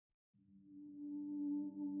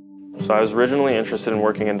So I was originally interested in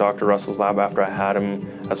working in Dr. Russell's lab after I had him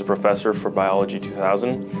as a professor for Biology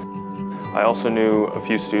 2000. I also knew a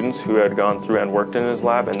few students who had gone through and worked in his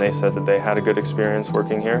lab, and they said that they had a good experience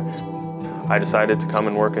working here. I decided to come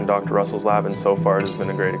and work in Dr. Russell's lab, and so far it has been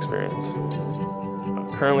a great experience.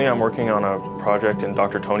 Currently I'm working on a project in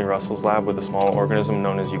Dr. Tony Russell's lab with a small organism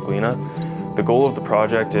known as Euglena. The goal of the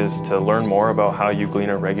project is to learn more about how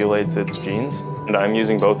Euglena regulates its genes. And I'm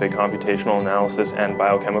using both a computational analysis and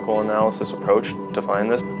biochemical analysis approach to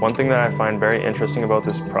find this. One thing that I find very interesting about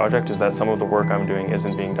this project is that some of the work I'm doing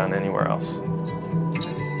isn't being done anywhere else.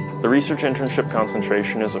 The Research Internship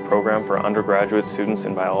Concentration is a program for undergraduate students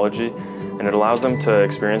in biology, and it allows them to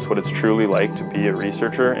experience what it's truly like to be a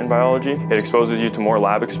researcher in biology. It exposes you to more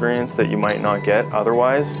lab experience that you might not get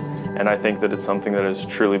otherwise, and I think that it's something that has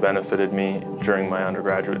truly benefited me during my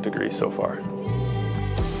undergraduate degree so far.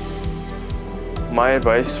 My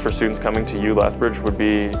advice for students coming to uLethbridge would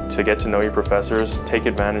be to get to know your professors, take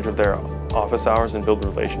advantage of their office hours and build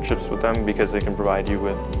relationships with them because they can provide you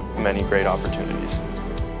with many great opportunities.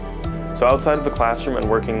 So outside of the classroom and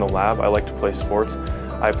working in the lab, I like to play sports.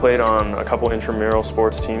 I played on a couple intramural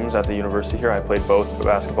sports teams at the university here. I played both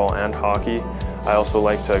basketball and hockey. I also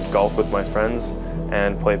like to golf with my friends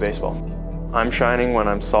and play baseball. I'm shining when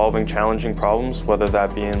I'm solving challenging problems, whether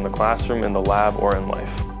that be in the classroom, in the lab, or in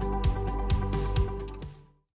life.